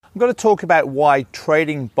I'm going to talk about why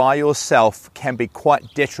trading by yourself can be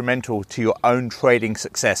quite detrimental to your own trading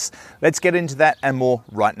success. Let's get into that and more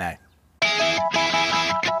right now.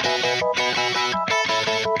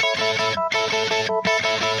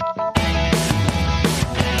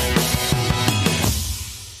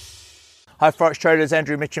 Hi Forex traders,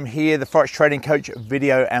 Andrew Mitchum here, the Forex Trading Coach,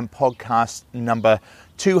 video and podcast number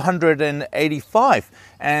 285.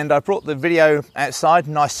 And I brought the video outside,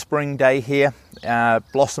 nice spring day here,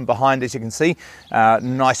 blossom behind as you can see.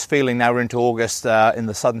 Nice feeling now we're into August in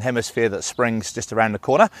the southern hemisphere that spring's just around the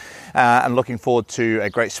corner. And looking forward to a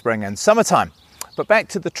great spring and summertime. But back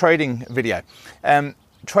to the trading video.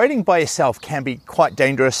 Trading by yourself can be quite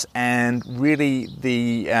dangerous, and really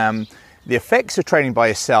the effects of trading by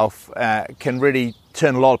yourself can really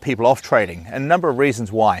turn a lot of people off trading, and a number of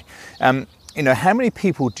reasons why. How many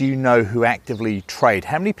people do you know who actively trade?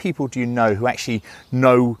 How many people do you know who actually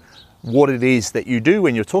know what it is that you do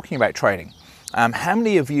when you're talking about trading? How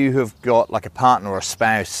many of you have got like a partner or a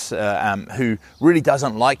spouse who really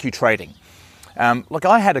doesn't like you trading? Look,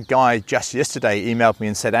 I had a guy just yesterday emailed me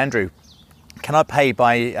and said, Andrew, can I pay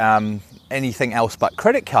by anything else but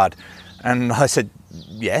credit card? And I said,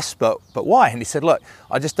 yes, but why? And he said, look,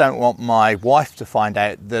 I just don't want my wife to find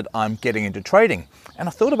out that I'm getting into trading. And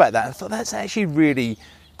I thought about that. I thought that's actually really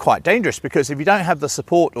quite dangerous, because if you don't have the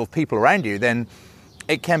support of people around you, then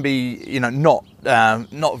it can be, not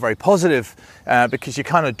very positive, because you're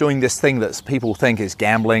kind of doing this thing that people think is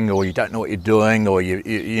gambling, or you don't know what you're doing, or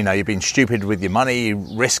you've been stupid with your money,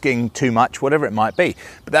 risking too much, whatever it might be.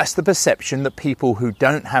 But that's the perception that people who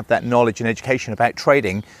don't have that knowledge and education about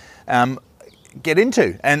trading get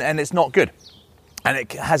into, and it's not good, and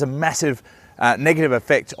it has a massive negative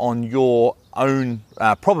effect on your own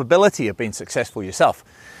probability of being successful yourself.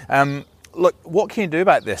 Look, what can you do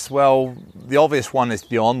about this? Well, the obvious one is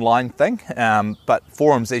the online thing, but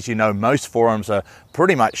forums, as you know, most forums are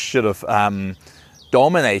pretty much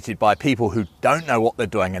dominated by people who don't know what they're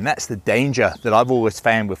doing, and that's the danger that I've always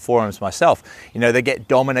found with forums myself. They get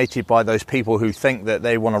dominated by those people who think that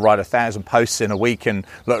they want to write 1,000 posts in a week and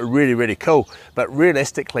look really, really cool, but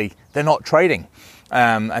realistically, they're not trading,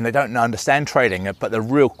 and they don't understand trading, but they're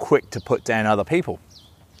real quick to put down other people.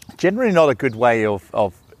 Generally not a good way of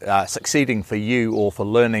succeeding for you, or for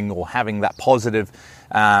learning, or having that positive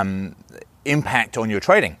impact on your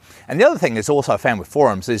trading. And the other thing is also I found with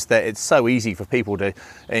forums is that it's so easy for people to,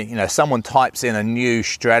 someone types in a new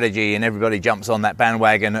strategy and everybody jumps on that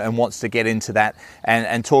bandwagon and wants to get into that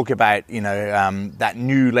and talk about, that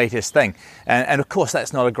new latest thing. And of course,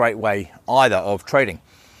 that's not a great way either of trading.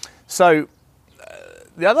 So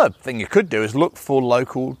the other thing you could do is look for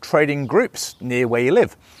local trading groups near where you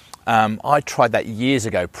live. I tried that years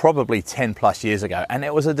ago, probably 10 plus years ago, and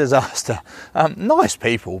it was a disaster. Nice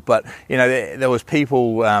people, but there was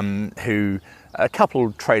people who, a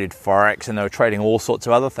couple traded Forex, and they were trading all sorts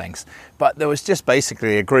of other things. But there was just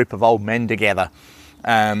basically a group of old men together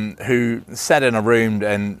who sat in a room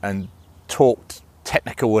and talked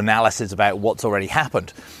technical analysis about what's already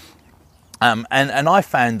happened. And I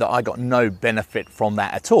found that I got no benefit from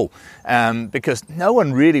that at all, because no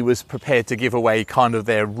one really was prepared to give away kind of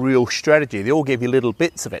their real strategy. They all gave you little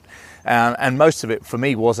bits of it, and most of it for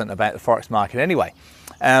me wasn't about the Forex market anyway.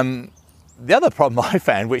 The other problem I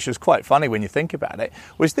found, which was quite funny when you think about it,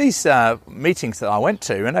 was these meetings that I went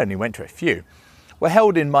to, and I only went to a few, were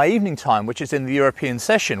held in my evening time, which is in the European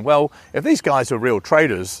session. Well, if these guys were real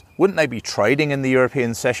traders, wouldn't they be trading in the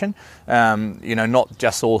European session? Not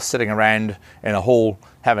just all sitting around in a hall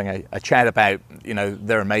having a chat about,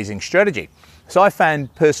 their amazing strategy. So I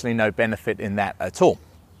found personally no benefit in that at all.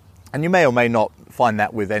 And you may or may not find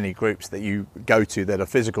that with any groups that you go to that are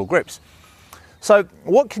physical groups. So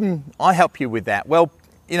what can I help you with that? Well,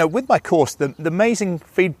 with my course, the amazing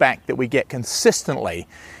feedback that we get consistently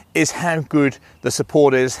is how good the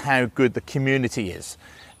support is, how good the community is.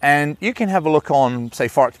 And you can have a look on, say,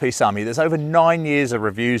 Forex Peace Army. There's over 9 years of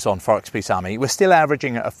reviews on Forex Peace Army. We're still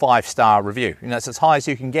averaging a 5-star review. It's as high as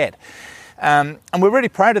you can get. And we're really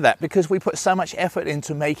proud of that, because we put so much effort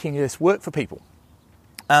into making this work for people.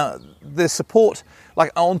 The support,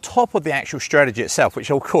 like on top of the actual strategy itself,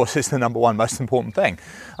 which of course is the number one most important thing,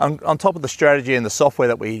 on top of the strategy and the software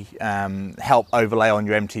that we help overlay on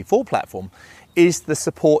your MT4 platform, is the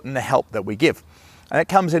support and the help that we give. And it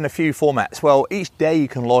comes in a few formats. Well, each day you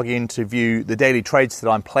can log in to view the daily trades that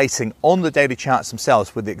I'm placing on the daily charts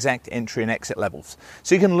themselves with the exact entry and exit levels.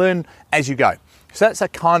 So you can learn as you go. So that's a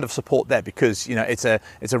kind of support there, because it's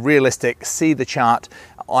a realistic, see the chart.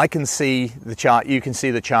 I can see the chart, you can see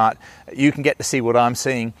the chart, you can get to see what I'm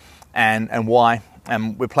seeing and why.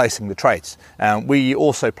 and we're placing the trades. We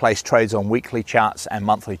also place trades on weekly charts and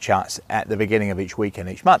monthly charts at the beginning of each week and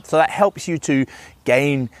each month. So that helps you to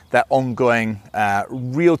gain that ongoing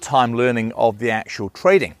real-time learning of the actual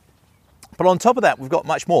trading. But on top of that, we've got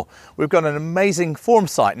much more. We've got an amazing forum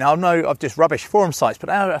site. Now, I know I've just rubbished forum sites, but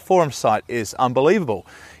our forum site is unbelievable.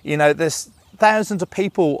 You know, there's thousands of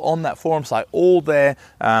people on that forum site, all there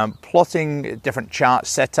plotting different chart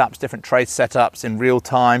setups, different trade setups in real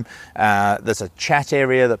time. There's a chat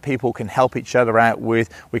area that people can help each other out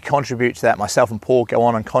with. We contribute to that. Myself and Paul go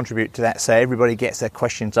on and contribute to that, so everybody gets their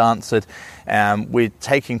questions answered. We're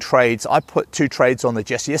taking trades. I put 2 trades on there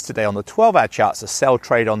just yesterday on the 12-hour charts, a sell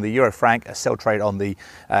trade on the Euro franc, a sell trade on the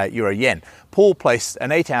Euro yen. Paul placed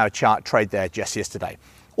an 8-hour chart trade there just yesterday.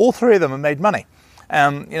 All 3 of them have made money.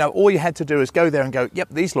 You know, all you had to do is go there and go, yep,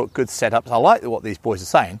 these look good setups. I like what these boys are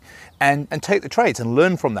saying, and take the trades and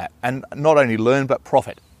learn from that. And not only learn, but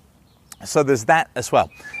profit. So there's that as well.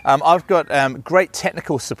 I've got great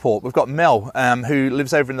technical support. We've got Mel, who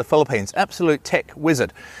lives over in the Philippines, absolute tech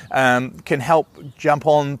wizard, can help jump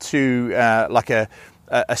on to like a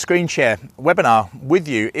screen share webinar with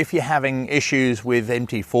you if you're having issues with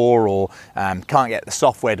MT4 or can't get the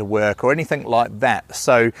software to work or anything like that.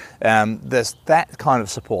 So there's that kind of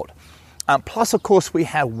support. Plus, of course, we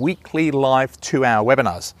have weekly live 2-hour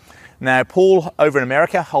webinars. Now, Paul over in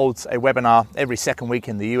America holds a webinar every second week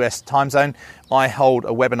in the US time zone. I hold a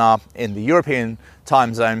webinar in the European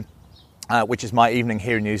time zone, which is my evening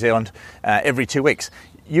here in New Zealand, every 2 weeks.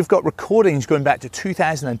 You've got recordings going back to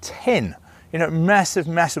 2010. You know,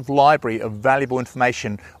 massive library of valuable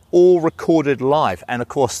information, all recorded live. And of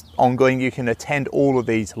course, ongoing, you can attend all of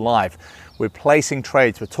these live. We're placing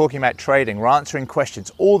trades, we're talking about trading, we're answering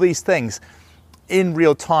questions, all these things in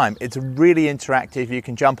real time. It's really interactive. You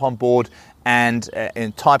can jump on board and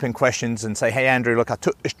type in questions and say, hey, Andrew, look, I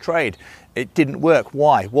took this trade. It didn't work.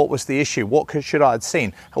 Why? What was the issue? What should I have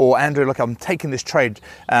seen? Or, Andrew, look, I'm taking this trade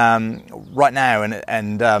right now,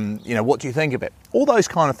 and you know, what do you think of it? All those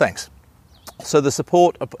kind of things. So the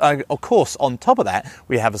support, of course, on top of that,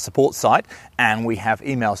 we have a support site and we have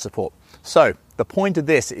email support. So the point of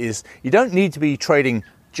this is you don't need to be trading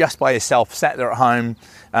just by yourself, sat there at home,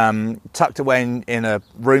 tucked away in a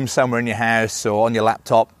room somewhere in your house or on your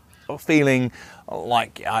laptop, feeling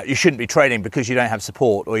like you shouldn't be trading because you don't have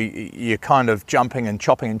support, or you're kind of jumping and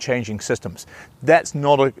chopping and changing systems. That's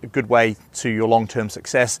not a good way to your long-term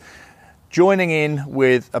success. Joining in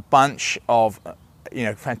with a bunch of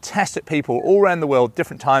fantastic people all around the world,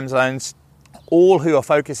 different time zones, all who are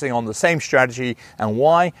focusing on the same strategy. And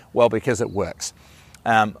why? Well, because it works.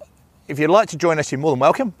 If you'd like to join us, you're more than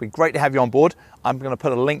welcome. It'd be great to have you on board. I'm going to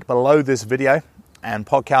put a link below this video and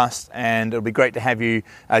podcast, and it'll be great to have you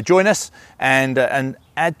join us and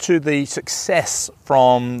add to the success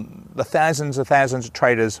from the thousands of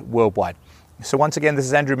traders worldwide. So once again, this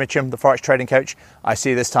is Andrew Mitchum, the Forex Trading Coach. I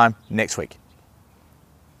see you this time next week.